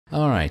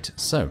Alright,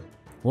 so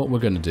what we're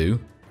going to do,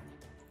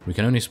 we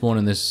can only spawn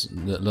in this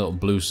little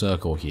blue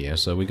circle here,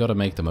 so we got to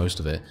make the most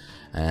of it.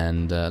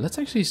 And let's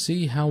actually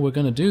see how we're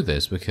going to do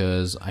this,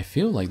 because I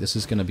feel like this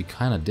is going to be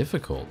kind of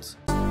difficult.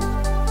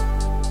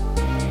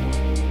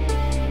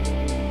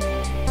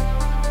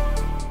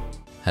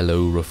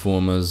 Hello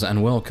Reformers,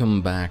 and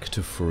welcome back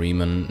to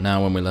Freeman.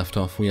 Now, when we left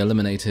off, we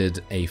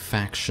eliminated a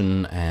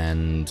faction,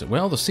 and,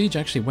 well, the siege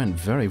actually went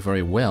very,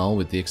 very well,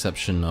 with the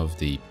exception of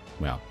the,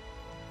 well,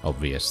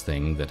 obvious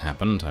thing that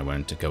happened. I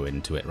won't go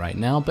into it right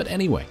now, but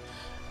anyway,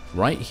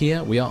 right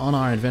here, we are on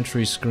our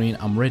inventory screen.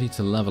 I'm ready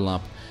to level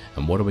up,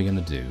 and what are we going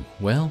to do?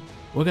 Well,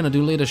 we're going to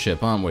do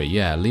leadership, aren't we?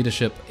 Yeah,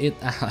 leadership,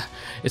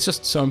 it's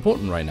just so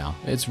important right now.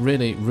 It's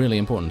really, really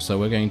important, so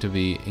we're going to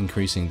be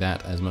increasing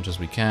that as much as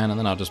we can, and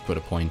then I'll just put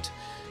a point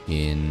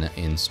in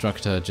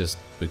instructor just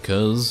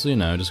because, you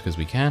know, just because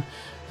we can.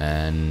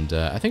 And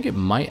I think it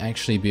might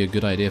actually be a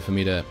good idea for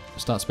me to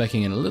start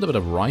speccing in a little bit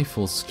of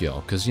rifle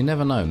skill, because you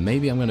never know,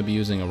 maybe I'm going to be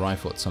using a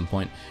rifle at some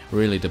point,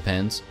 really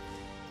depends.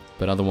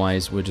 But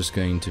otherwise, we're just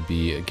going to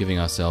be giving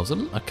ourselves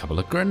a couple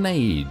of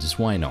grenades.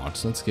 Why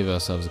not? Let's give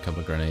ourselves a couple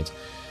of grenades.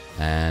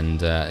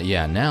 And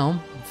yeah,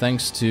 now,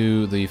 thanks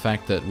to the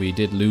fact that we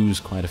did lose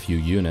quite a few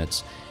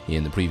units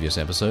in the previous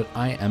episode,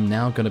 I am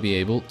now going to be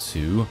able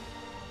to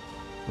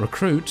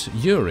recruit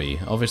Yuri.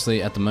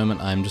 Obviously, at the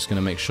moment, I'm just going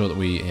to make sure that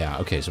we... Yeah,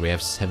 okay, so we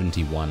have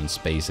 71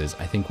 spaces.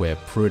 I think we're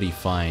pretty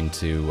fine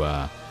to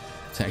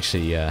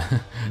actually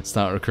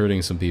start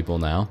recruiting some people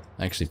now.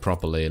 Actually,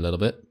 properly a little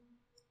bit.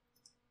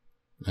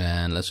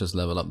 And let's just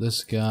level up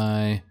this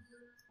guy.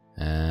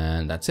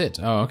 And that's it.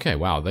 Oh, okay,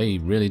 wow, they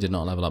really did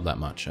not level up that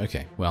much.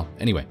 Okay, well,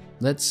 anyway,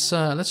 let's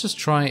just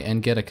try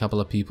and get a couple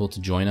of people to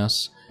join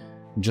us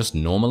just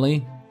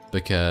normally,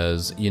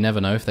 because you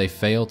never know if they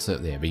fail to...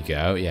 There we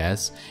go,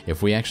 yes.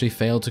 If we actually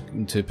fail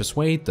to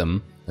persuade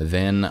them,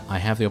 then I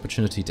have the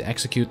opportunity to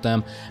execute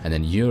them, and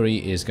then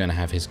Yuri is going to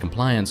have his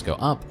compliance go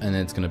up, and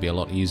then it's going to be a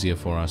lot easier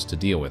for us to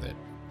deal with it.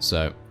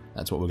 So,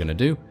 that's what we're going to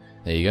do.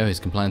 There you go, his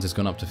compliance has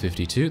gone up to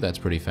 52, that's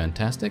pretty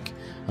fantastic.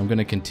 I'm going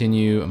to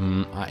continue...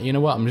 you know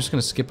what, I'm just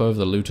going to skip over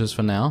the looters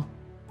for now,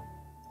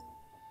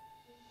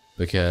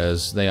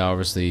 because they are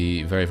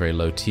obviously very, very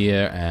low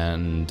tier,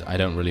 and I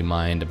don't really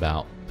mind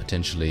about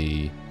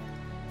potentially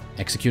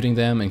executing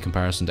them in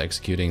comparison to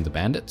executing the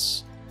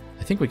bandits.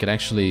 I think we could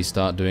actually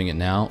start doing it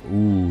now.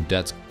 Ooh,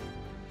 that's...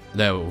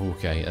 No,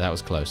 okay, that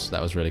was close.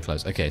 That was really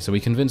close. Okay, so we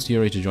convinced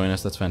Yuri to join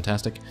us. That's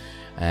fantastic.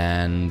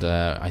 And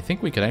I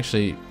think we could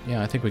actually...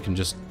 Yeah, I think we can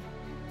just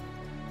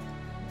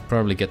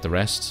probably get the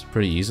rest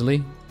pretty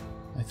easily,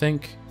 I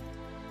think.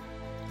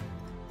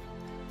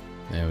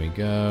 There we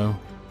go.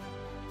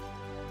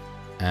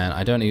 And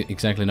I don't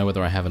exactly know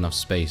whether I have enough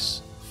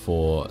space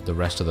for the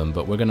rest of them,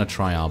 but we're going to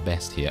try our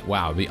best here.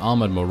 Wow, the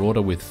Armored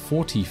Marauder with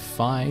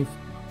 45...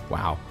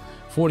 Wow,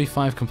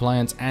 45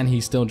 compliance, and he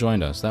still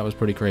joined us. That was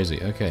pretty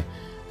crazy. Okay,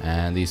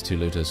 and these two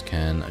looters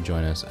can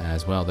join us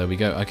as well. There we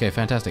go. Okay,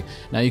 fantastic.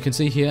 Now you can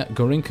see here,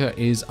 Gorinka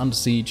is under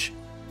siege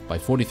by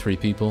 43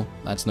 people.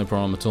 That's no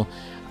problem at all.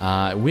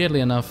 Weirdly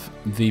enough,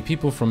 the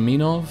people from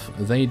Minov,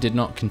 they did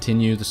not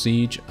continue the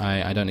siege.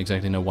 I don't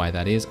exactly know why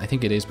that is. I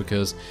think it is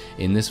because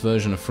in this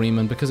version of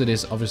Freeman, because it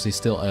is obviously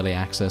still early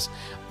access,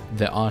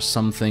 there are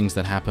some things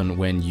that happen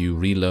when you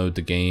reload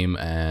the game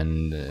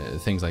and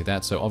things like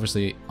that. So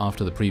obviously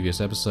after the previous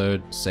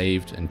episode,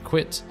 saved and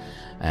quit,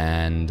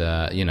 and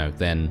you know,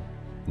 then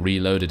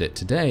reloaded it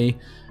today,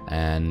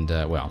 and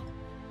well,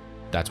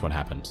 that's what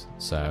happened.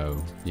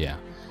 So yeah,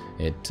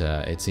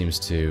 it seems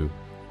to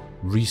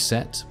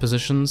reset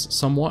positions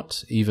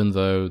somewhat, even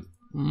though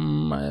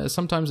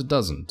sometimes it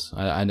doesn't.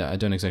 I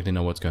don't exactly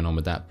know what's going on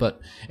with that,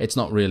 but it's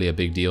not really a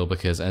big deal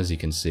because, as you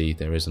can see,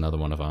 there is another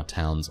one of our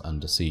towns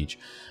under siege.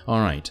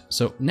 Alright,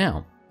 so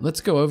now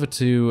let's go over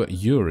to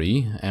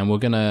Yuri, and we're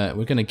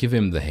gonna give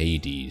him the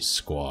Hades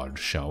squad,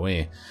 shall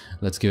we?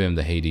 Let's give him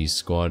the Hades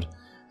squad,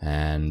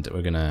 and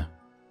we're gonna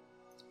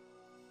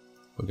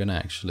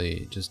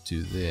actually just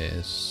do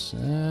this.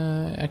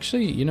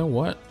 Actually, you know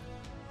what?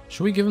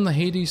 Should we give him the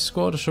Hades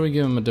squad, or should we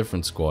give him a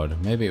different squad?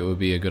 Maybe it would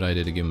be a good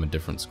idea to give him a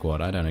different squad.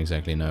 I don't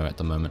exactly know at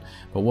the moment.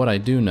 But what I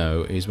do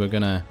know is we're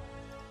gonna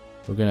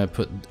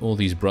put all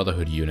these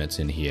Brotherhood units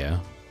in here.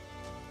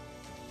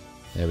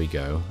 There we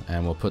go.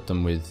 And we'll put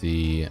them with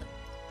the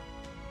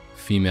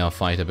female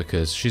fighter,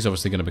 because she's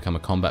obviously going to become a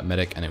combat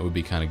medic, and it would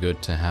be kind of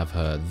good to have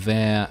her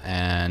there.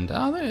 And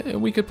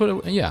we could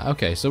put... Yeah,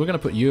 okay, so we're going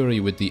to put Yuri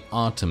with the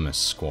Artemis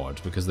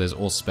squad, because there's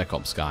all Spec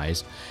Ops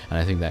guys, and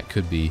I think that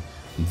could be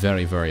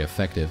very, very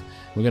effective.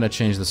 We're going to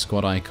change the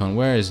squad icon.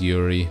 Where is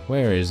Yuri?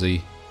 Where is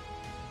he?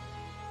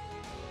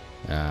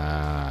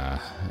 Yeah,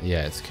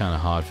 it's kind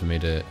of hard for me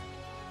to...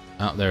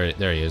 Oh, there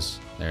he is.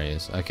 There he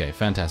is. Okay,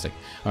 fantastic.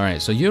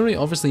 Alright, so Yuri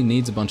obviously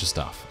needs a bunch of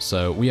stuff.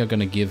 So we are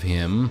going to give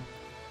him...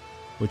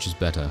 Which is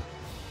better?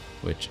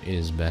 Which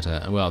is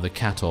better? Well, the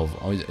Katov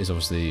is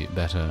obviously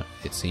better,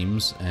 it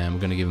seems. And we're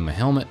going to give him a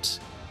helmet.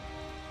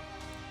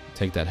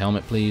 Take that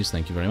helmet, please.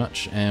 Thank you very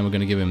much. And we're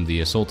going to give him the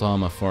Assault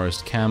Armor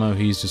Forest Camo.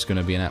 He's just going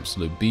to be an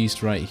absolute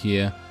beast right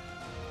here.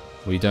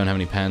 We don't have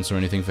any pants or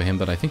anything for him,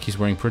 but I think he's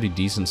wearing pretty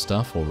decent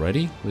stuff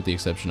already, with the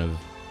exception of...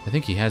 I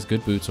think he has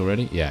good boots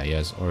already. Yeah, he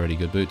has already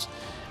good boots.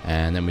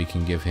 And then we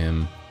can give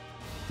him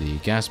the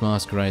gas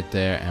mask right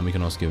there, and we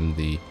can also give him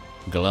the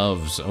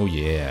gloves. Oh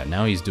yeah,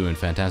 now he's doing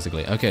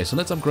fantastically. Okay, so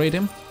let's upgrade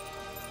him.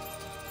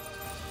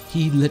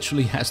 He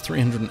literally has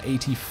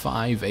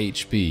 385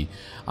 HP.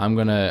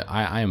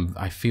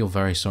 I feel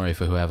very sorry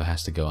for whoever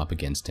has to go up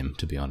against him,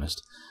 to be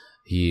honest.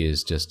 He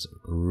is just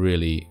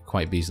really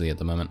quite beastly at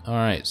the moment.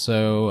 Alright,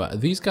 so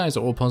these guys are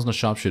all Posner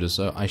sharpshooters,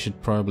 so I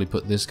should probably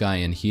put this guy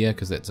in here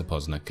because it's a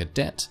Posner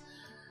cadet.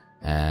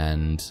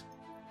 And...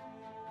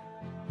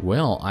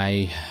 well,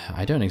 I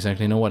don't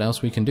exactly know what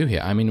else we can do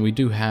here. I mean, we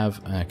do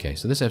have... okay,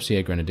 so this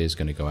FCA Grenadier is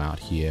going to go out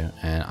here,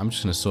 and I'm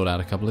just going to sort out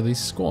a couple of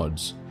these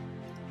squads.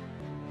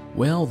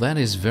 Well, that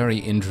is very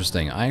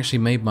interesting. I actually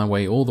made my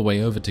way all the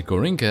way over to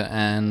Gorinka,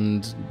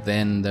 and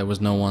then there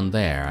was no one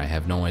there. I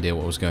have no idea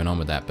what was going on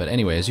with that. But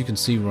anyway, as you can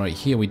see right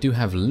here, we do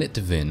have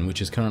Litvin, which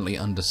is currently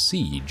under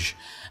siege.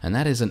 And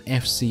that is an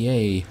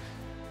FCA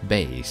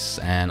base.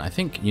 And I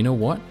think, you know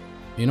what?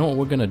 You know what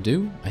we're going to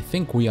do? I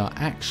think we are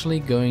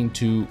actually going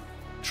to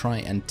try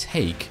and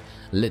take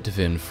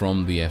Litvin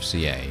from the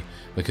FCA.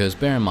 Because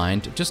bear in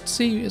mind, just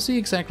see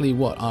exactly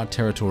what our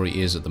territory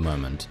is at the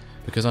moment.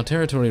 Because our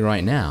territory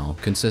right now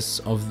consists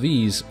of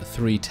these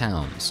 3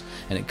 towns,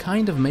 and it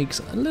kind of makes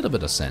a little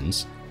bit of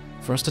sense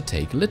for us to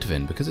take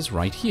Litvin, because it's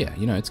right here.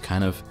 You know, it's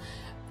kind of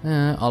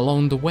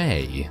along the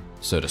way,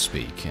 so to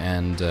speak.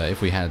 And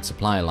if we had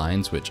supply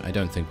lines, which I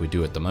don't think we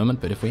do at the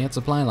moment, but if we had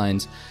supply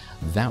lines,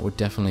 that would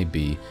definitely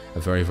be a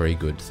very, very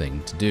good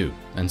thing to do.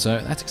 And so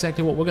that's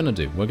exactly what we're going to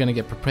do. We're going to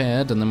get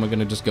prepared, and then we're going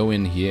to just go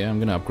in here. I'm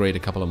going to upgrade a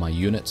couple of my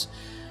units.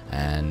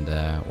 And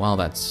while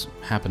that's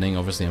happening,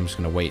 obviously I'm just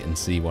going to wait and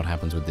see what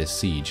happens with this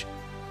siege.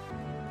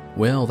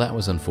 Well, that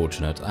was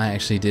unfortunate. I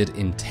actually did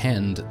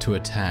intend to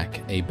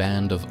attack a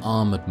band of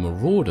armored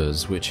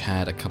marauders which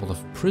had a couple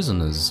of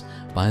prisoners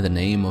by the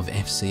name of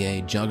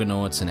FCA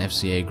Juggernauts and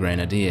FCA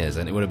Grenadiers,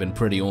 and it would have been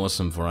pretty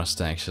awesome for us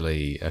to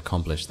actually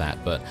accomplish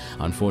that, but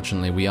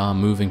unfortunately we are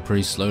moving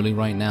pretty slowly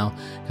right now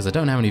because I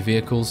don't have any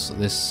vehicles.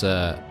 This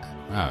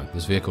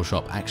vehicle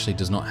shop actually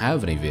does not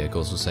have any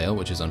vehicles for sale,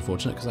 which is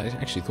unfortunate because I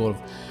actually thought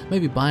of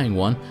maybe buying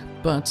one,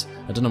 but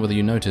I don't know whether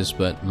you noticed,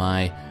 but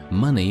my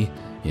money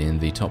in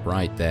the top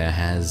right there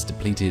has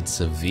depleted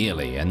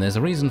severely, and there's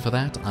a reason for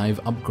that.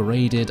 I've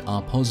upgraded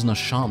our Posner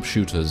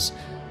sharpshooters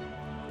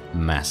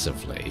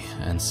massively,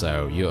 and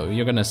so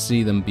you're going to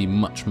see them be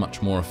much,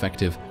 much more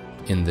effective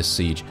in this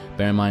siege.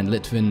 Bear in mind,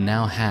 Litvin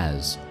now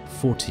has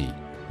 40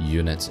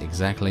 units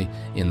exactly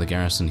in the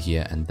garrison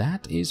here, and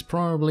that is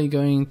probably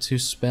going to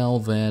spell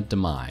their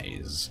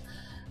demise.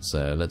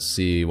 So let's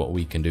see what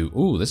we can do.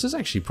 Ooh, this is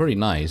actually pretty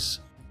nice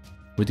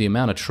with the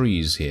amount of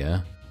trees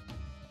here.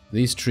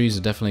 These trees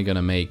are definitely going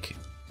to make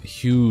a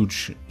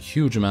huge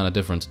amount of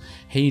difference.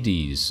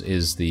 Hades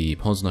is the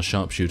Posner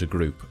sharpshooter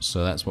group,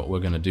 so that's what we're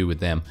going to do with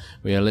them.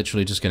 We are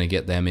literally just going to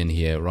get them in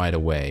here right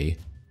away,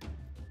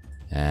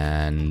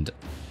 and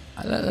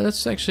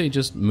let's actually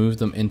just move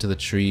them into the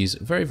trees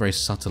very, very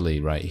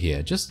subtly right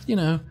here. Just, you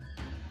know,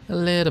 a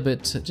little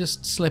bit,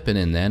 just slipping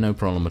in there, no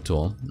problem at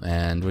all.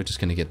 And we're just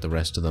going to get the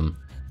rest of them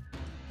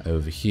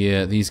over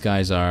here. These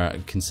guys are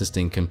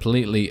consisting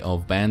completely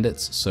of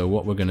bandits, so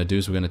what we're going to do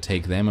is we're going to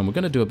take them, and we're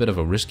going to do a bit of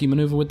a risky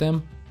maneuver with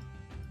them.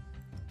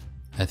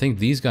 I think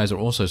these guys are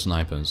also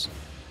snipers.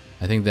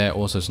 I think they're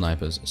also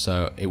snipers,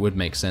 so it would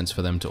make sense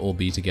for them to all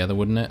be together,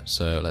 wouldn't it?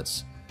 So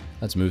let's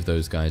move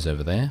those guys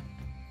over there.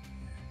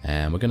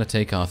 And we're going to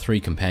take our 3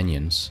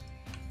 companions,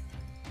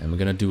 and we're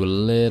going to do a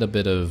little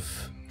bit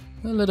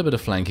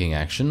of flanking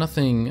action.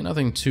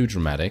 Nothing too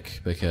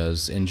dramatic,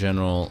 because in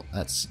general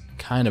that's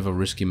kind of a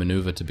risky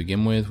maneuver to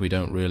begin with. We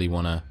don't really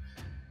want to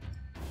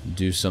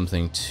do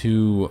something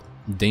too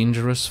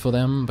dangerous for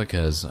them,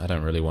 because I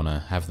don't really want to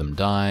have them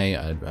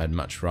die. I'd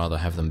much rather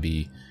have them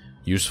be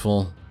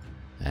useful.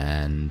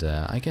 And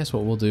I guess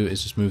what we'll do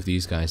is just move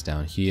these guys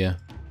down here.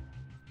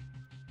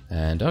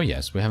 And oh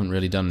yes, we haven't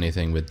really done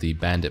anything with the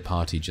bandit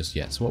party just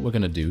yet. So what we're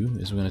going to do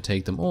is we're going to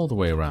take them all the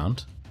way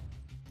around.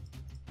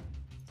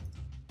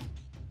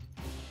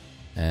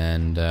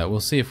 And we'll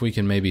see if we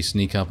can maybe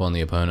sneak up on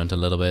the opponent a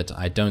little bit.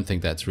 I don't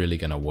think that's really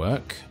going to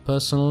work,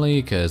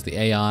 personally, because the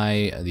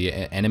AI, the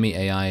enemy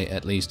AI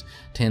at least,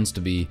 tends to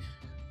be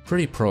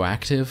pretty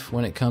proactive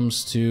when it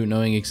comes to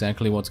knowing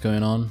exactly what's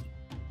going on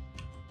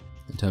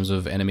in terms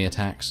of enemy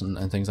attacks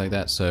and things like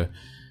that. So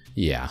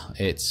yeah,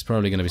 it's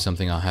probably going to be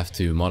something I'll have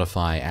to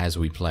modify as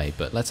we play,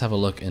 but let's have a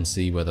look and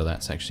see whether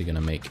that's actually going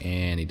to make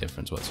any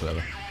difference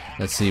whatsoever.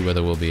 Let's see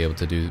whether we'll be able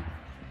to do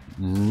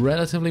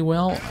relatively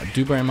well.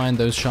 Do bear in mind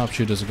those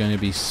sharpshooters are going to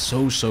be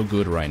so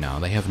good right now.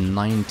 They have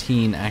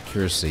 19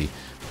 accuracy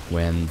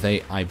when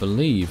they, I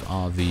believe,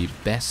 are the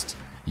best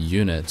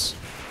units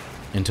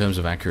in terms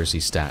of accuracy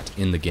stat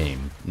in the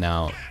game.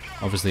 Now,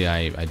 obviously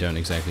I don't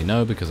exactly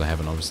know, because I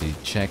haven't obviously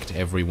checked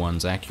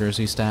everyone's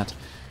accuracy stat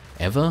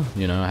ever.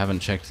 You know, I haven't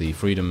checked the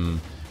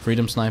Freedom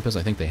snipers.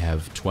 I think they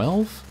have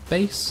 12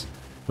 base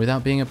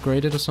without being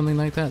upgraded or something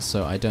like that,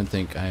 so I don't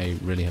think I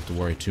really have to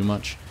worry too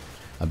much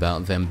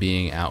about them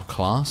being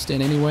outclassed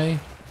in any way.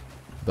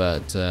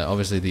 But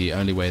obviously the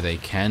only way they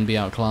can be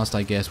outclassed,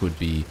 I guess, would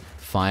be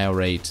fire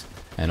rate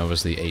and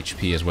obviously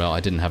HP as well. I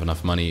didn't have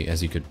enough money,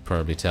 as you could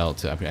probably tell,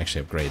 to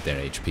actually upgrade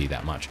their HP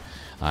that much.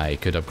 I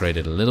could upgrade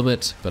it a little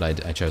bit, but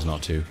I chose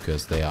not to,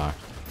 because they are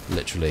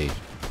literally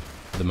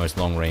the most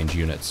long-range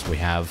units we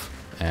have,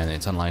 and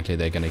it's unlikely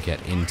they're going to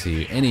get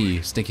into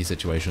any sticky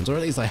situations, or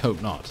at least I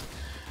hope not.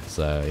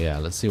 So yeah,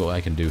 let's see what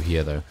I can do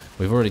here though.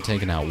 We've already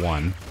taken out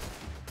one.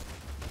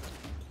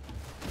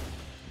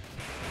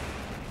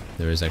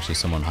 There is actually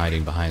someone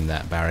hiding behind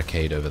that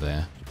barricade over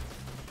there.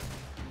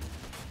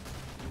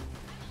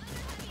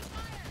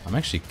 I'm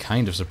actually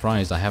kind of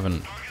surprised I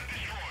haven't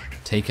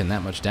taken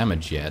that much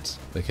damage yet,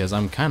 because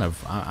I'm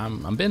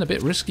being a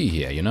bit risky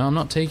here, you know? I'm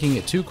not taking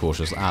it too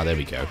cautious. Ah, there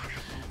we go.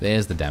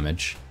 There's the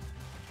damage.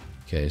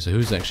 Okay, so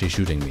who's actually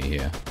shooting me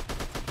here?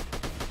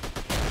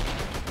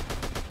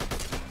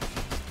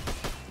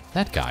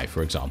 That guy,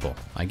 for example,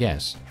 I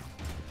guess.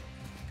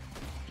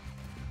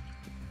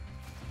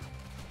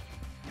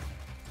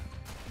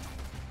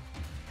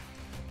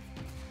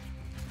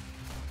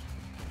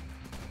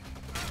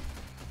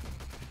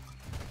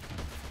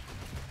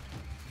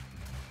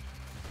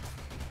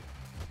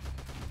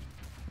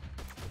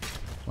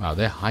 Wow,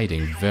 they're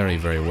hiding very,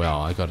 very well,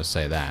 I gotta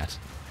say that.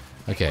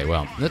 Okay,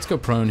 well, let's go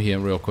prone here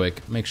real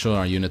quick. Make sure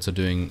our units are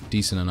doing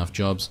decent enough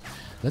jobs.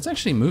 Let's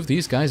actually move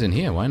these guys in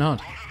here, why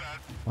not?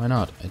 Why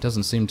not? It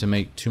doesn't seem to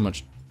make too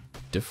much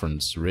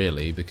difference,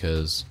 really,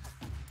 because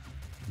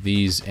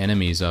these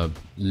enemies are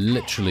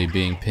literally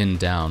being pinned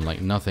down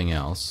like nothing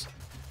else.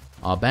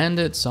 Our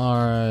bandits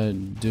are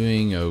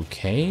doing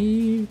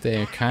okay.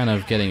 They're kind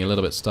of getting a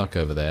little bit stuck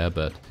over there,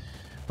 but,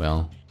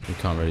 well, we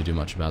can't really do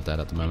much about that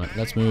at the moment.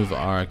 Let's move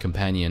our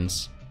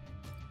companions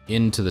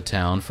into the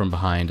town from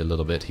behind a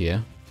little bit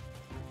here.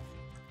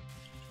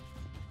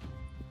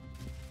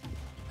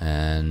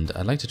 And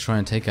I'd like to try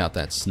and take out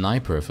that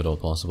sniper if at all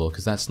possible,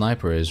 because that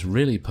sniper is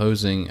really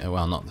posing,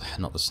 well,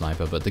 not the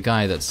sniper, but the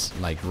guy that's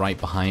like right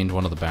behind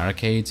one of the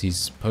barricades.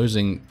 He's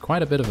posing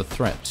quite a bit of a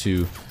threat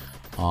to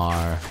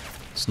our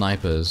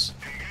snipers.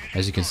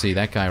 As you can see,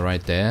 that guy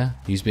right there,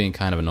 he's being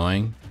kind of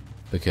annoying,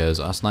 because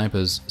our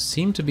snipers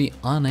seem to be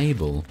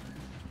unable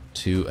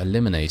to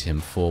eliminate him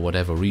for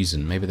whatever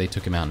reason. Maybe they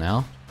took him out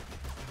now?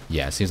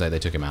 Yeah, it seems like they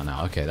took him out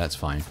now. Okay, that's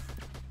fine.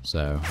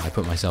 So, I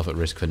put myself at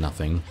risk for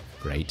nothing.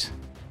 Great.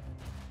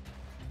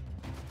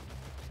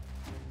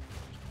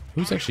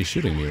 Who's actually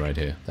shooting me right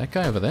here? That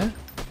guy over there?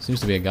 Seems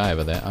to be a guy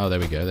over there. Oh, there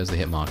we go. There's the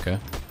hit marker.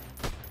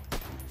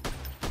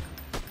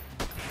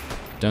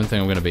 Don't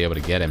think I'm going to be able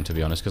to get him, to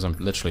be honest, because I'm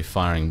literally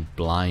firing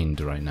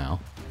blind right now.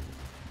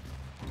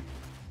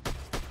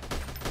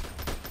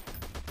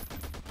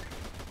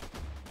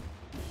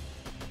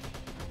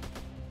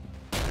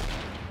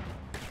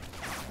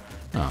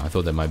 Oh, I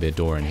thought there might be a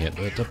door in here,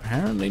 but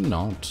apparently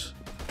not.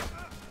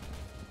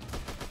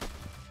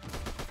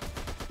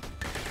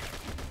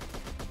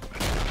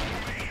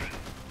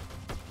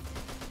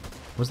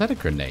 Was that a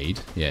grenade?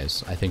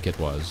 Yes, I think it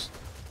was.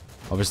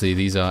 Obviously,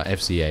 these are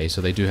FCA,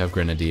 so they do have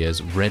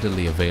grenadiers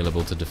readily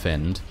available to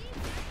defend.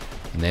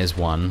 And there's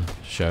one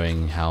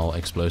showing how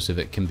explosive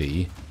it can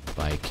be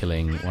by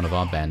killing one of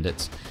our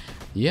bandits.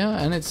 Yeah,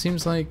 and it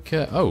seems like...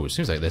 oh, it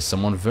seems like there's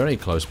someone very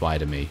close by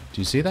to me.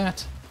 Do you see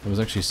that? There was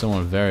actually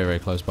someone very, very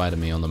close by to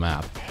me on the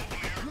map.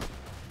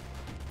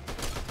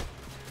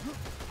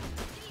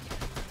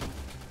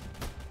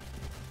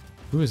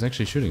 Who is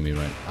actually shooting me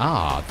right?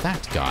 Ah,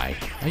 that guy.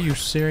 Are you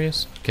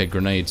serious? Okay,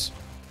 grenades.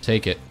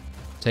 Take it.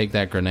 Take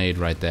that grenade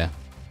right there.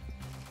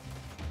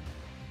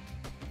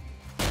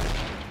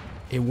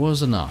 It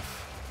was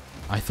enough.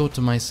 I thought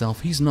to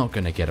myself, he's not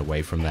going to get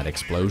away from that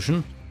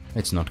explosion.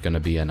 It's not going to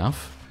be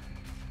enough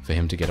for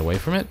him to get away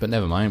from it, but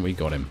never mind, we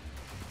got him.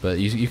 But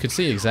you could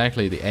see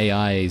exactly the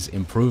AI's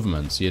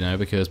improvements, you know,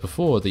 because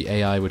before the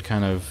AI would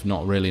kind of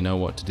not really know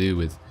what to do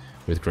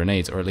with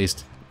grenades, or at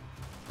least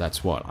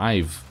that's what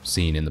I've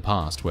seen in the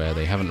past, where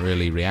they haven't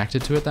really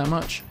reacted to it that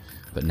much.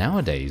 But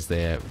nowadays,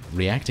 they're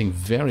reacting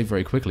very,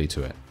 very quickly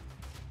to it.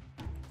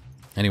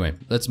 Anyway,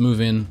 let's move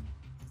in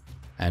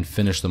and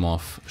finish them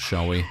off,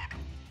 shall we?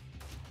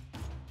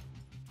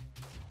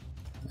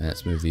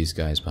 Let's move these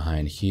guys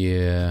behind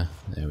here.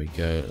 There we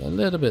go. A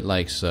little bit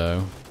like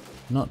so.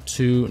 Not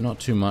too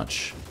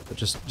much, but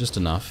just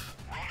enough.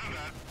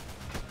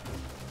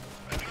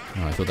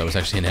 Oh, I thought that was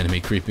actually an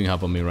enemy creeping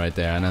up on me right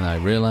there, and then I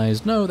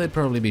realized, no, they'd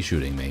probably be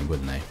shooting me,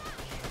 wouldn't they?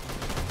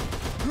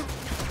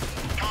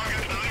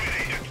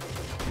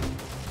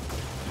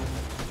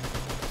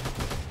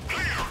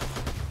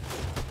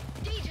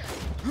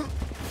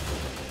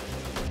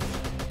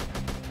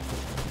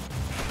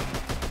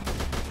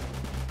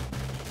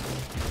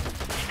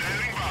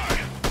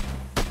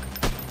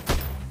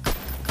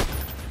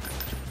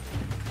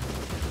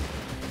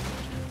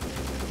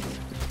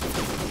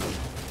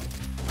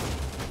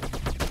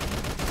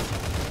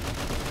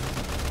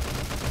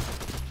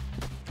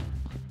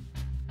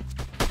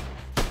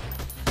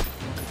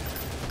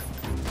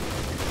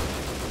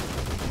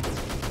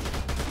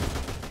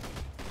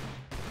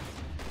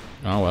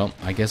 Oh well,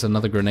 I guess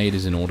another grenade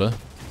is in order.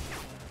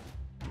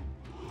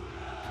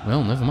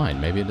 Well, never mind.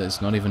 Maybe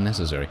it's not even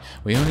necessary.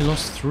 We only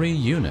lost 3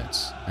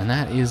 units, and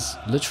that is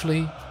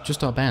literally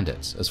just our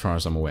bandits, as far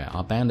as I'm aware.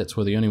 Our bandits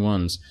were the only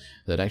ones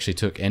that actually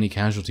took any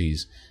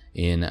casualties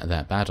in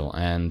that battle,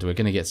 and we're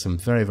going to get some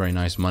very, very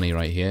nice money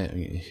right here.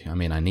 I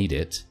mean, I need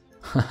it.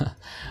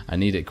 I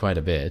need it quite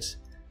a bit.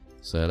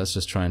 So let's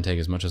just try and take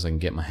as much as I can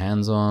get my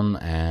hands on,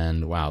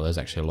 and wow, there's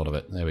actually a lot of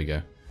it. There we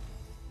go.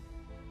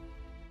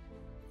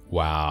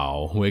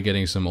 Wow, we're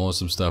getting some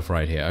awesome stuff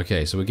right here.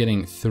 Okay, so we're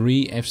getting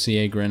 3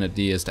 FCA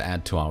Grenadiers to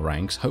add to our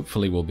ranks.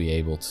 Hopefully we'll be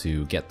able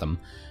to get them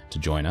to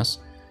join us.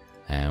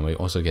 And we're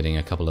also getting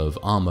a couple of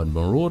Armored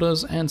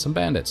Marauders and some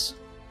Bandits.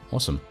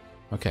 Awesome.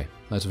 Okay,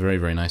 that's very,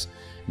 very nice.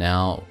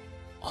 Now,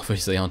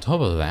 obviously on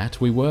top of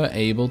that, we were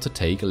able to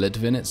take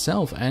Litvin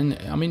itself. And,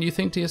 I mean, you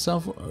think to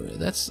yourself,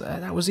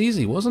 that was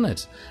easy, wasn't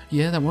it?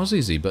 Yeah, that was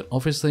easy, but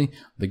obviously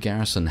the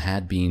garrison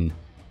had been,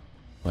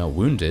 well,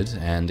 wounded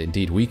and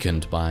indeed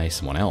weakened by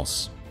someone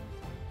else.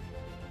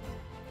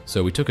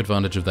 So we took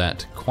advantage of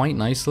that quite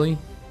nicely.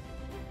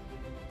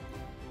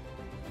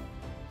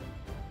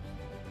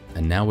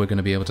 And now we're going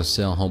to be able to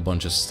sell a whole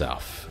bunch of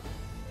stuff.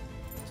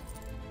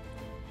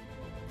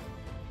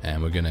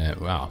 And we're going to,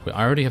 wow,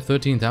 I already have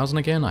 13,000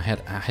 again. I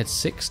had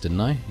 6,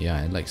 didn't I? Yeah, I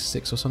had like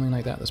 6 or something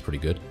like that. That's pretty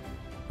good.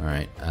 All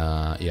right.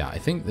 Yeah, I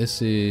think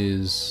this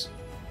is,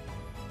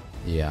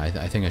 yeah,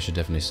 I think I should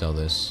definitely sell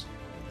this.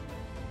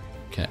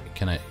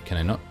 Can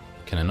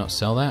I not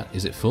sell that?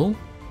 Is it full?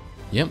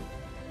 Yep.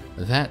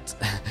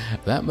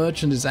 That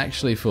merchant is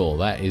actually full.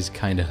 That is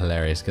kind of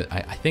hilarious. 'Cause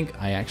I think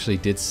I actually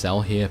did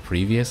sell here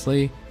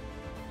previously,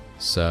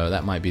 so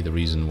that might be the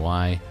reason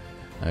why.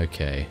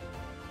 Okay.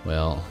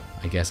 Well,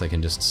 I guess I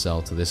can just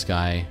sell to this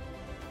guy,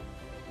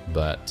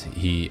 but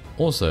he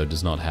also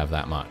does not have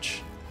that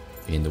much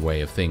in the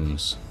way of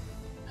things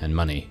and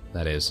money.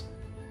 That is.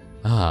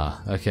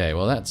 Ah, okay,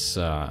 well that's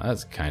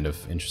kind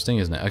of interesting,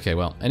 isn't it? Okay,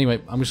 well,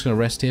 anyway, I'm just going to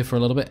rest here for a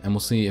little bit, and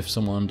we'll see if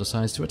someone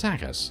decides to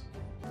attack us.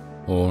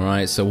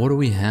 Alright, so what do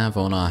we have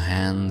on our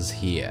hands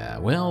here?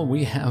 Well,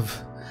 we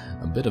have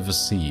a bit of a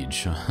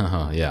siege.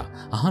 Yeah,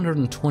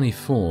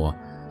 124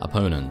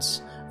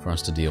 opponents for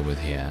us to deal with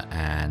here,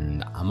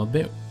 and I'm a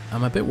bit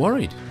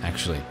worried,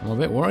 actually. I'm a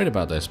bit worried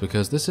about this,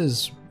 because this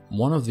is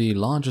one of the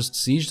largest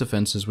siege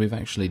defenses we've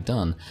actually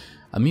done.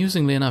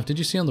 Amusingly enough, did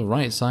you see on the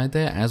right side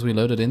there, as we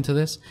loaded into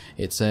this,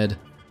 it said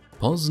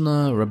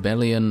Poznar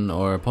Rebellion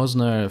or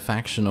Poznar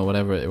Faction or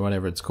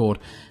whatever it's called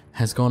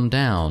has gone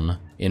down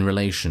in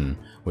relation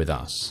with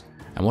us.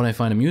 And what I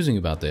find amusing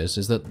about this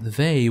is that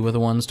they were the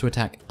ones to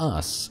attack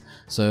us,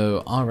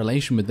 so our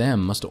relation with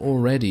them must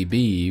already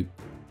be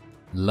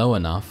low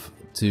enough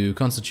to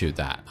constitute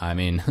that. I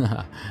mean,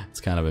 it's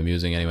kind of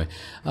amusing anyway.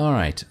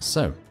 Alright,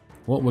 so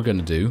what we're going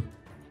to do,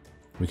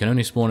 we can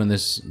only spawn in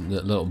this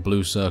little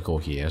blue circle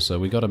here, so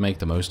we got to make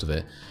the most of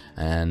it.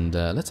 And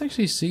let's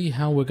actually see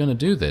how we're going to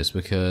do this,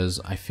 because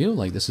I feel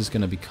like this is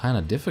going to be kind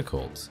of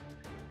difficult.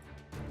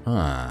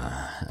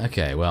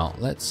 Okay, well,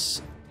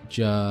 let's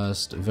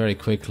just very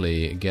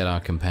quickly get our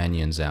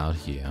companions out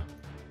here.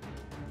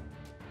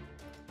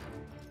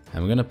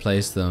 And we're going to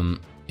place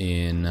them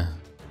in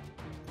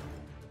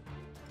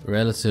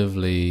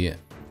relatively,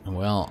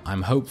 well,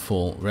 I'm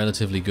hopeful,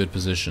 relatively good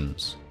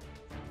positions.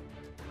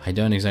 I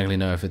don't exactly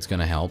know if it's going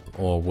to help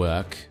or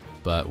work,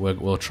 but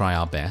we'll try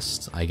our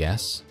best, I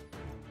guess.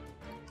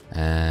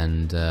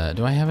 And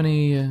do I have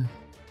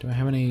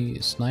any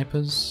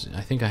snipers?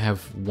 I think I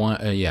have one.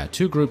 Yeah,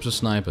 2 groups of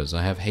snipers.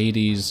 I have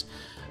Hades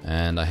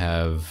and I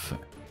have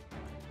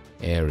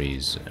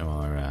Ares,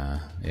 or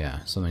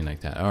yeah, something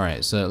like that. All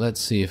right, so let's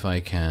see if I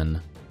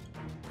can.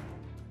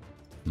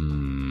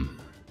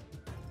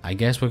 I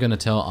guess we're going to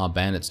tell our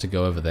bandits to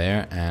go over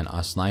there, and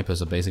our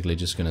snipers are basically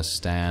just going to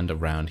stand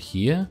around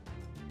here,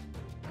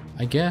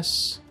 I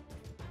guess.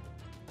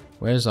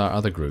 Where's our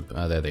other group?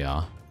 Oh, there they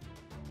are.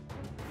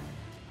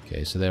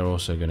 Okay, so they're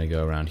also going to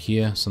go around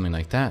here, something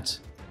like that.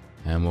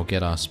 And we'll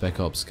get our Spec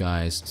Ops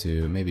guys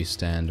to maybe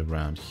stand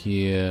around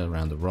here,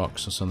 around the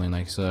rocks or something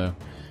like so.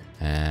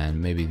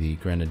 And maybe the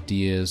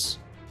Grenadiers.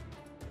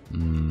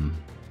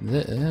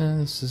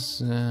 This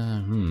is,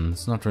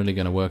 it's not really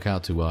going to work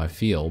out too well, I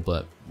feel,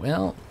 but,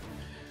 well,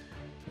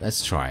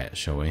 let's try it,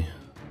 shall we?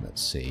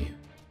 Let's see.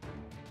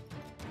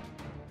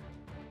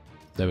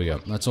 There we go.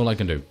 That's all I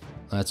can do.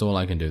 That's all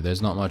I can do.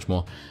 There's not much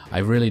more. I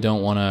really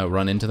don't want to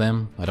run into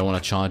them. I don't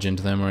want to charge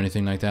into them or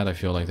anything like that. I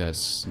feel like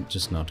that's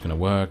just not going to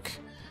work.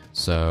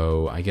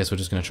 So I guess we're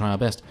just going to try our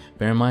best.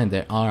 Bear in mind,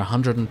 there are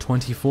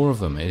 124 of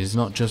them. It is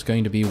not just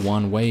going to be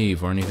one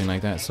wave or anything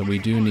like that. So we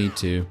do need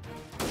to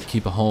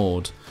keep a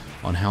hold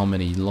on how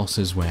many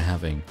losses we're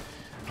having.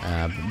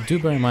 Do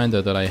bear in mind,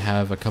 though, that I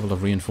have a couple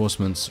of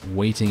reinforcements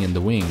waiting in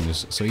the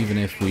wings. So even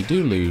if we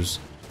do lose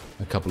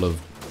a couple of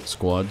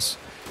squads,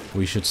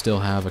 we should still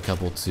have a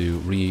couple to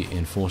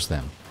reinforce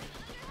them.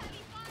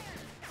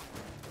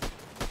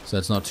 So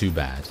that's not too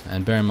bad.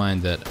 And bear in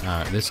mind that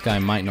this guy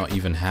might not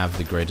even have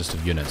the greatest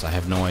of units. I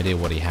have no idea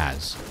what he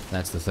has.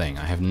 That's the thing.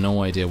 I have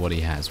no idea what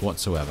he has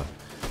whatsoever.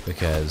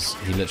 Because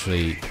he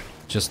literally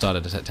just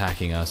started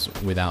attacking us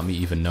without me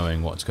even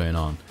knowing what's going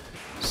on.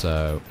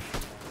 So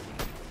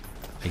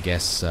I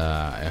guess he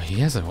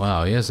has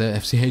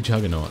FCA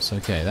Juggernauts.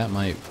 Okay, that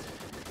might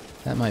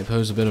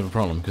pose a bit of a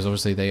problem, because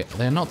obviously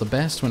they're not the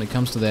best when it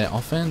comes to their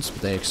offense,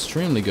 but they're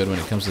extremely good when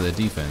it comes to their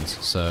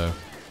defense. So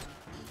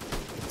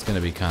it's going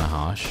to be kind of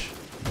harsh.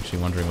 I'm actually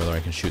wondering whether I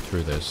can shoot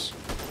through this.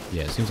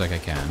 Yeah, it seems like I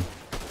can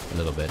a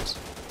little bit.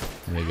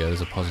 There we go. There's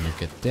a positive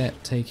cadet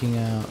taking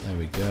out. There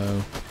we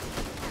go.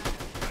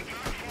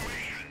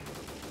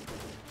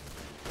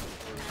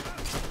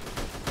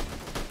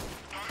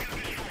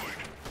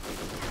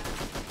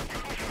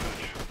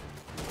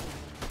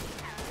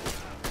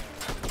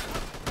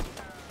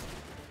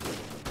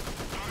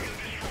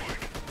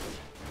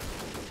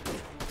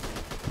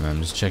 I'm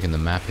just checking the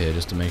map here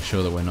just to make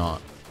sure that we're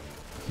not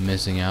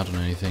missing out on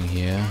anything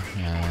here,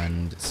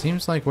 and it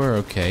seems like we're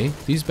okay.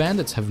 These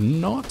bandits have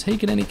not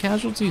taken any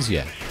casualties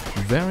yet.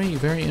 Very,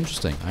 very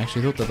interesting. I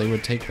actually thought that they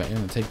would take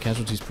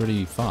casualties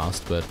pretty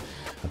fast, but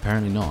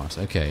apparently not.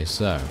 Okay,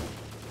 so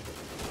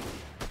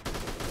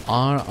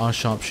are our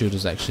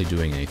sharpshooters actually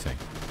doing anything?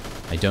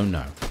 I don't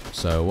know.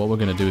 So what we're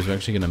going to do is we're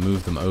actually going to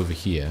move them over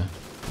here.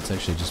 Let's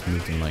actually just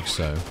move them like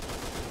so.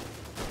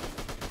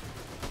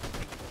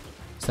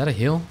 Is that a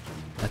hill?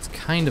 That's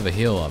kind of a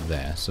hill up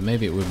there, so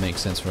maybe it would make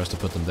sense for us to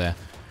put them there.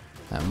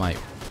 That might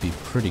be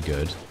pretty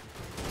good.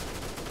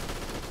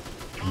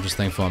 I'm just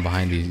thankful I'm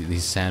behind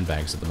these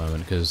sandbags at the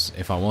moment, because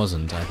if I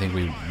wasn't, I think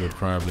we would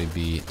probably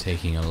be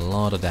taking a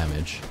lot of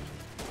damage.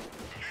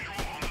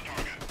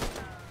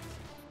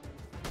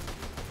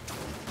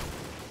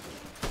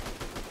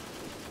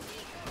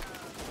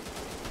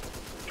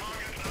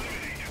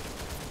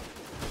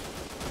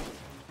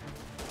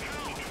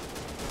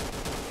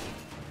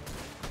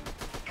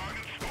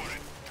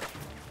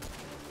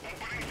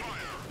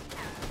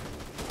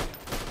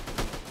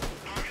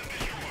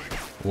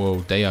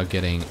 Whoa, they are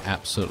getting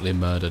absolutely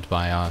murdered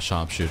by our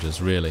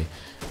sharpshooters, really.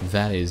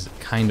 That is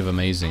kind of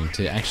amazing.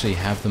 To actually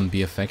have them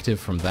be effective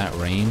from that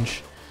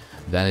range,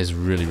 that is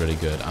really, really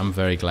good. I'm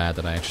very glad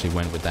that I actually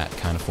went with that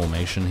kind of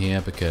formation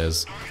here,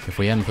 because if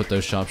we hadn't put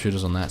those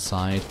sharpshooters on that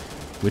side,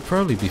 we'd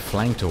probably be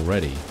flanked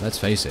already. Let's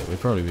face it,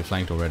 we'd probably be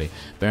flanked already.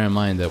 Bear in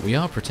mind that we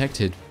are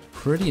protected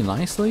pretty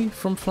nicely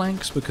from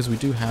flanks, because we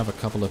do have a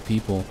couple of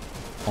people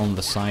on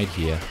the side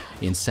here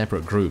in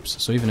separate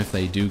groups. So even if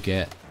they do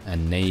get a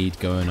nade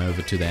going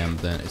over to them,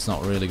 then it's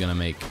not really going to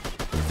make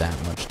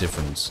that much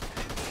difference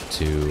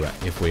to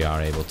if we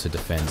are able to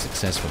defend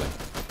successfully.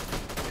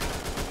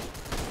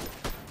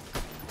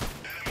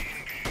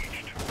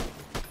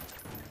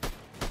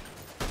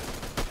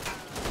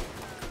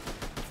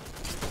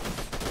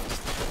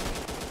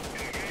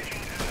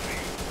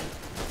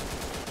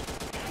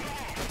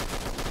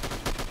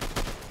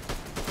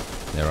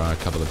 There are a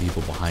couple of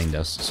people behind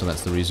us, so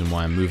that's the reason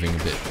why I'm moving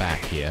a bit back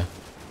here.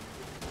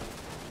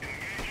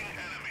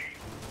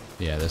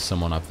 Yeah, there's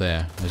someone up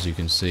there, as you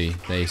can see.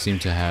 They seem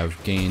to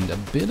have gained a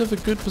bit of a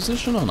good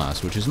position on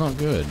us, which is not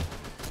good.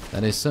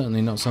 That is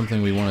certainly not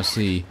something we want to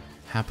see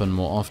happen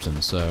more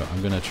often, so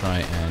I'm going to try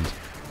and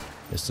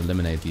just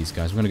eliminate these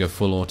guys. I'm going to go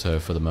full auto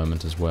for the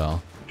moment as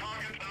well.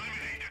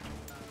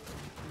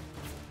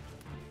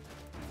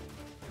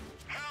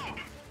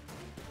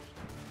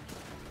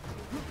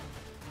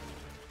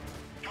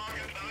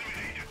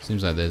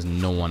 Seems like there's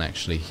no one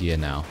actually here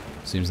now.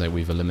 Seems like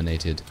we've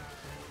eliminated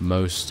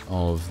most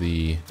of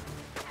the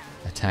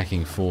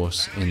attacking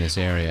force in this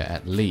area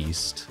at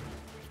least.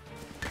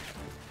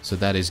 So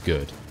that is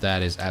good.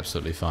 That is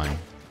absolutely fine.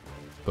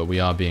 But we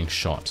are being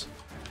shot.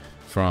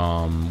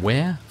 From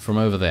where? From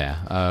over there.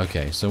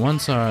 Okay, so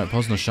once our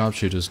Poznan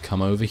sharpshooters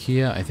come over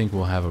here, I think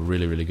we'll have a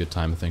really, really good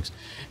time of things.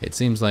 It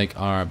seems like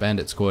our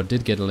bandit squad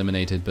did get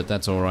eliminated, but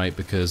that's alright,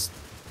 because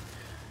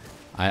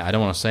I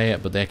don't want to say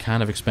it, but they're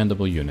kind of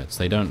expendable units.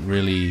 They don't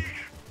really,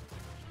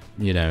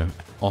 you know,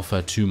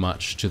 offer too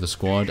much to the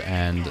squad.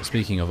 And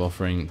speaking of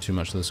offering too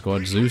much to the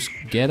squad, Zeus,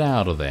 get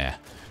out of there.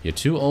 You're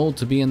too old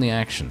to be in the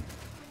action.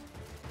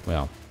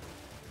 Well,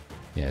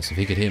 yes, if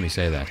he could hear me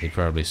say that, he'd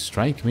probably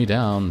strike me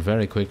down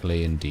very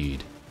quickly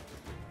indeed.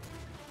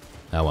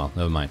 Oh well,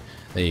 never mind.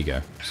 There you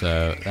go.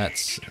 So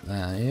that's,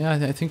 yeah,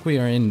 I think we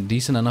are in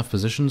decent enough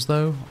positions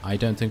though. I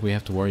don't think we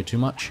have to worry too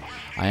much.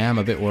 I am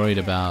a bit worried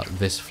about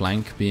this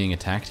flank being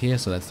attacked here,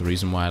 so that's the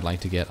reason why I'd like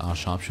to get our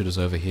sharpshooters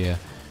over here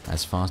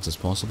as fast as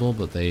possible,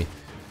 but they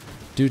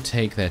do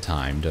take their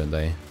time, don't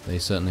they? They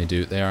certainly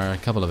do. There are a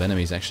couple of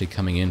enemies actually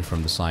coming in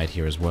from the side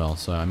here as well,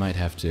 so I might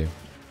have to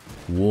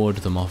ward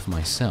them off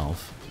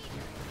myself,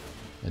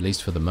 at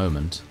least for the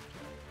moment.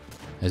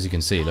 As you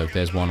can see, look,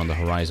 there's one on the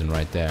horizon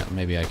right there.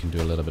 Maybe I can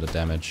do a little bit of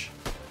damage.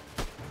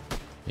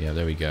 Yeah,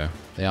 there we go.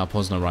 They are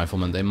Poznan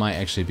riflemen. There might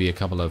actually be a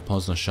couple of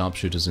Poznan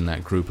sharpshooters in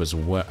that group as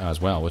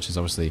well, which is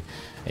obviously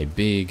a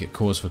big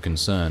cause for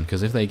concern,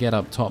 because if they get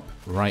up top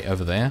right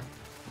over there,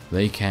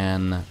 they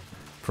can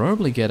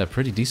probably get a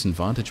pretty decent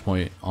vantage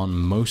point on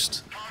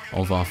most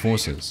of our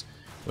forces,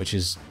 which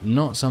is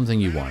not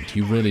something you want.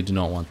 You really do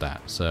not want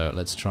that. So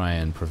let's try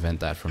and prevent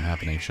that from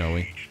happening, shall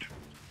we?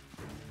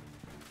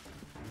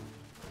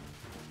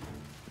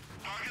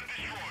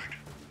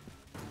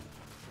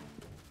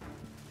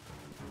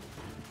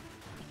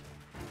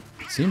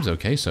 Seems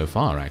okay so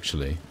far,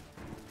 actually.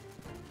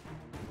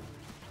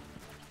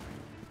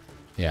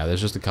 Yeah,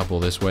 there's just a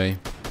couple this way,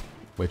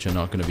 which are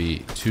not going to be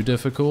too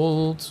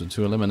difficult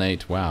to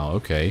eliminate. Wow,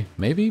 okay.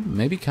 Maybe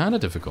kind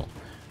of difficult.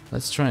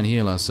 Let's try and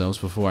heal ourselves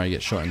before I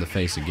get shot in the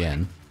face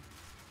again.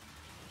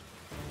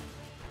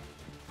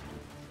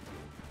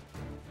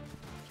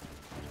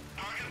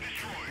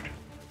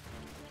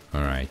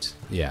 Alright,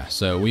 yeah,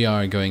 so we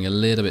are going a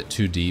little bit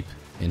too deep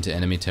into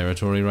enemy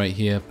territory right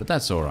here, but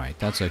that's alright,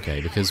 that's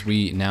okay, because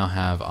we now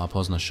have our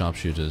Posner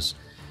sharpshooters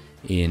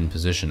in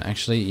position.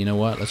 Actually, you know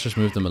what, let's just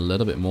move them a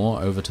little bit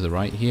more over to the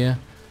right here,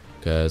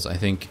 because I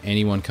think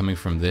anyone coming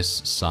from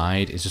this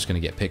side is just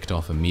going to get picked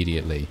off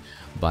immediately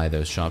by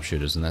those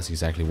sharpshooters, and that's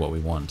exactly what we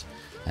want.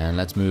 And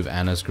let's move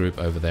Anna's group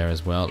over there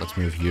as well. Let's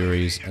move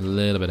Yuri's a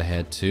little bit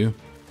ahead too.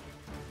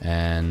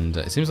 And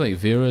it seems like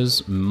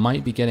Vera's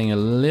might be getting a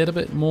little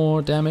bit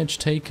more damage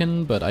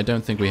taken, but I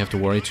don't think we have to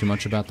worry too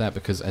much about that,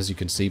 because as you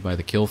can see by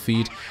the kill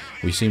feed,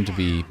 we seem to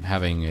be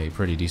having a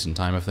pretty decent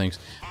time of things.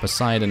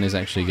 Poseidon is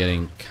actually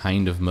getting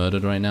kind of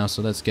murdered right now,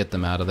 so let's get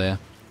them out of there.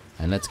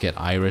 And let's get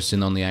Iris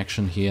in on the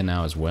action here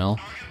now as well.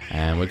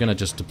 And we're going to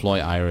just deploy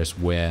Iris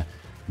where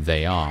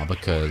they are,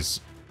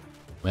 because,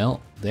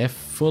 well, they're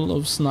full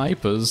of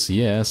snipers.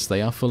 Yes,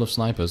 they are full of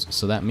snipers,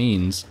 so that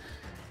means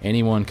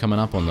anyone coming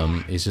up on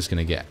them is just going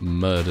to get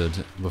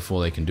murdered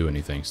before they can do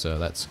anything. So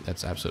that's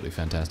absolutely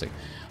fantastic.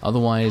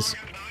 Otherwise,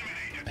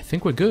 I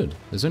think we're good.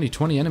 There's only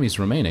 20 enemies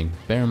remaining.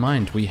 Bear in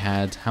mind, we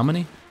had how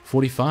many?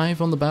 45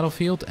 on the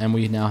battlefield, and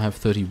we now have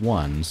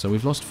 31. So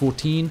we've lost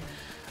 14,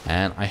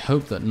 and I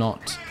hope that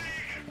not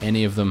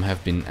any of them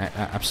have been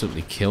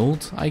absolutely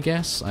killed, I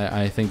guess.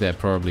 I think there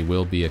probably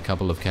will be a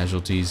couple of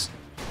casualties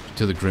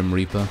to the Grim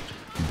Reaper,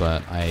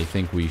 but I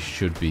think we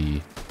should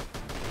be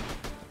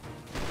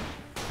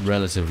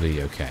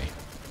relatively okay.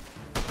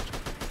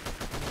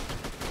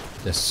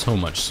 There's so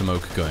much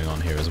smoke going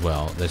on here as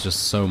well. There's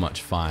just so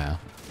much fire.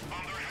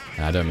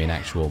 And I don't mean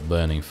actual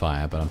burning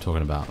fire, but I'm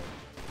talking about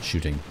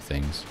shooting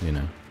things, you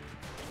know.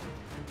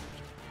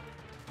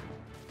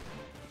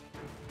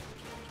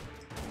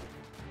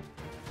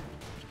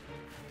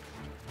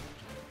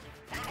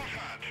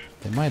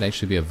 There might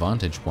actually be a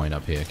vantage point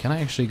up here. Can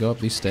I actually go up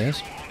these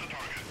stairs?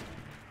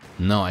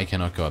 No, I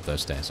cannot go up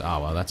those stairs.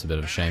 Oh, well, that's a bit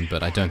of a shame,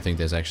 but I don't think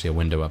there's actually a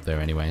window up there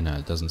anyway. No,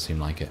 it doesn't seem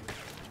like it.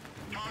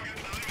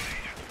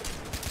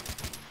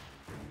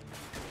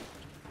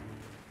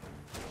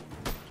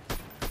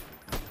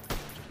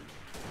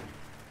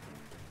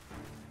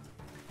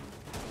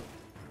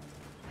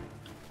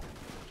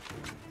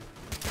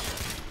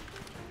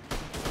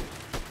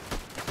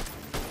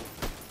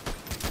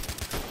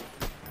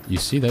 You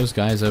see those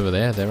guys over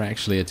there? They're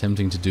actually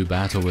attempting to do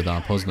battle with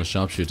our Posner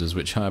sharpshooters,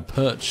 which are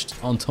perched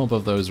on top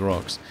of those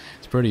rocks.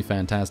 It's pretty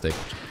fantastic.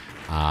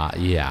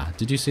 Yeah.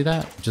 Did you see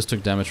that? Just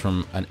took damage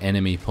from an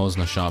enemy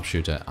Posner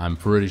sharpshooter. I'm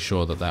pretty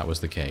sure that that was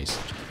the case,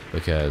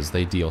 because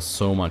they deal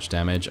so much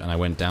damage, and I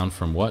went down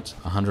from what?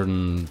 I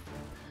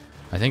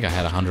think I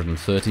had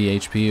 130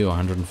 HP or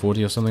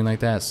 140 or something like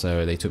that,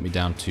 so they took me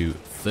down to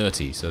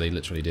 30, so they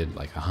literally did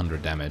like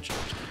 100 damage.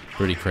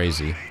 Pretty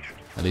crazy.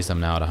 At least I'm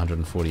now at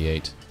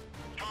 148.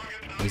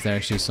 Is there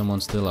actually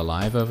someone still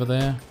alive over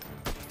there?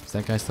 Is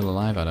that guy still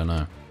alive? I don't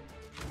know.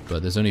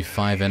 But there's only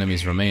 5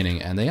 enemies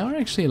remaining, and they are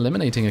actually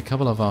eliminating a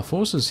couple of our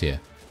forces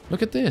here.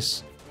 Look at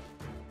this.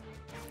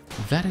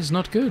 That is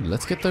not good.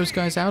 Let's get those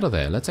guys out of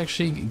there. Let's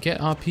actually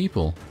get our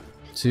people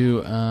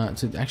to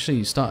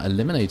actually start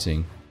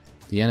eliminating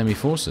the enemy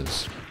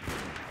forces.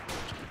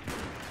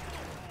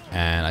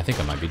 And I think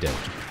I might be dead.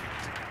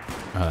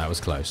 Oh, that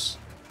was close.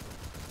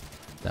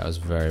 That was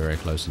very, very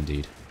close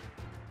indeed.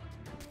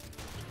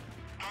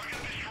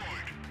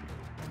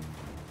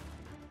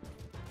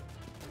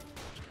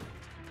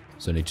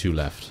 There's only 2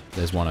 left.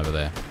 There's one over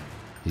there.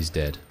 He's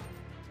dead.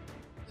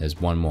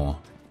 There's one more.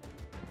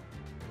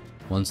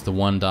 Once the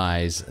one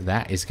dies,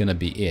 that is going to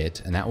be it,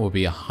 and that will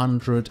be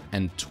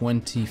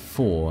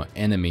 124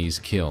 enemies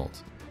killed.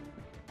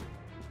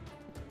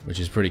 Which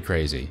is pretty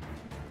crazy.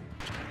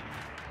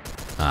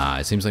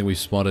 It seems like we've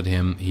spotted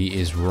him. He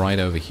is right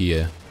over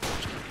here.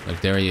 Look,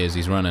 there he is.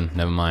 He's running.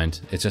 Never mind.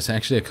 It's just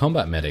actually a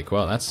combat medic.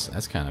 Well, that's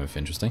kind of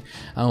interesting.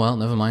 Oh, well,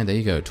 never mind. There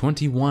you go.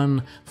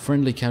 21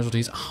 friendly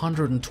casualties,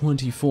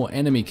 124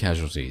 enemy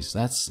casualties.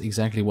 That's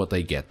exactly what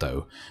they get,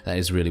 though. That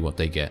is really what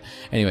they get.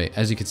 Anyway,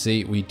 as you can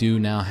see, we do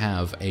now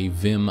have a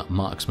Vim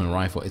marksman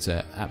rifle. It's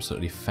an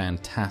absolutely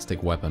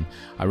fantastic weapon.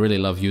 I really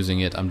love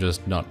using it. I'm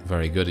just not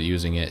very good at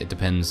using it. It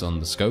depends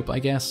on the scope, I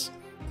guess.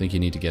 I think you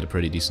need to get a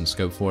pretty decent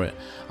scope for it.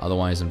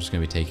 Otherwise, I'm just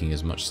going to be taking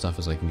as much stuff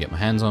as I can get my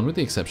hands on, with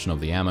the exception of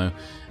the ammo.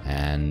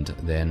 And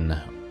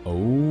then,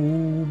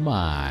 oh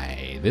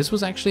my, this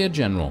was actually a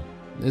general.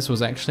 This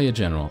was actually a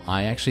general.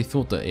 I actually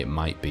thought that it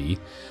might be,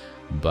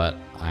 but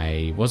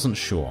I wasn't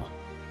sure.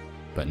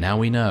 But now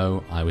we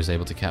know I was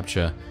able to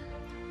capture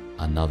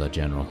another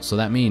general. So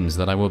that means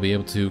that I will be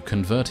able to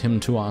convert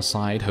him to our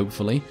side,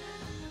 hopefully.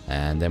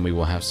 And then we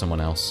will have someone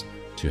else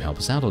to help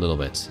us out a little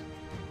bit.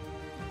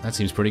 That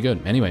seems pretty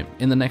good. Anyway,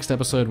 in the next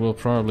episode, we'll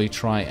probably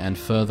try and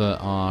further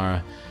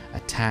our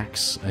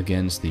attacks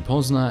against the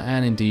Poznan,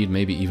 and indeed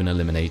maybe even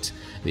eliminate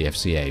the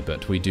FCA,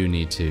 but we do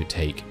need to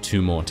take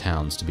 2 more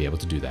towns to be able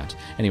to do that.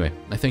 Anyway,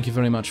 I thank you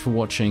very much for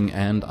watching,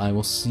 and I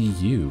will see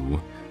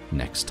you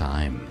next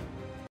time.